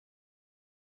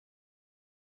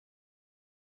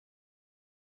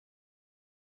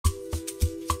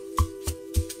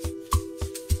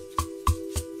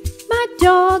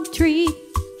treat,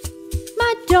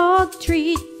 my dog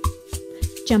treat.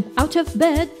 Jump out of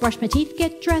bed, brush my teeth,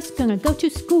 get dressed, gonna go to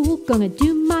school, gonna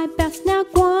do my best. Now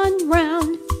gwan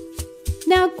round,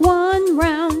 now gwan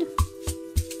round.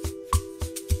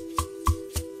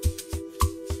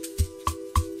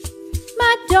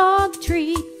 My dog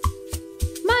treat,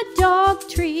 my dog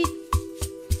treat.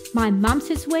 My mom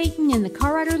sits waiting in the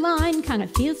car at her line, kinda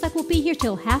feels like we'll be here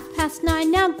till 9:30.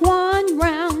 Now gwan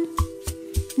round,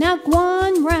 now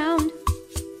gwan round.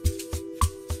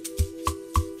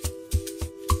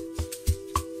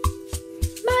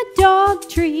 My dog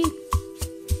treat,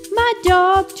 my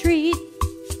dog treat.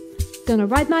 Gonna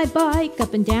ride my bike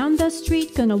up and down the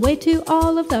street, gonna wave to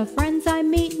all of the friends I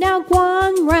meet. Now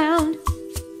gwan round,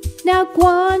 now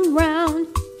gwan round.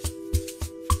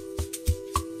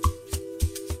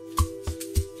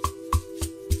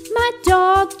 My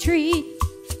dog treat,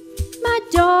 my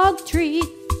dog treat.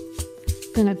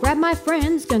 Gonna grab my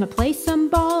friends, gonna play some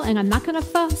ball, and I'm not gonna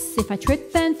fuss if I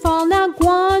trip and fall. Now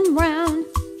gwan round,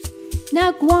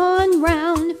 now gwan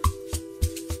round.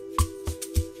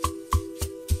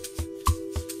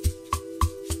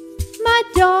 My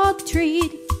dog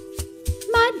treat,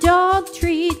 my dog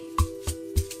treat.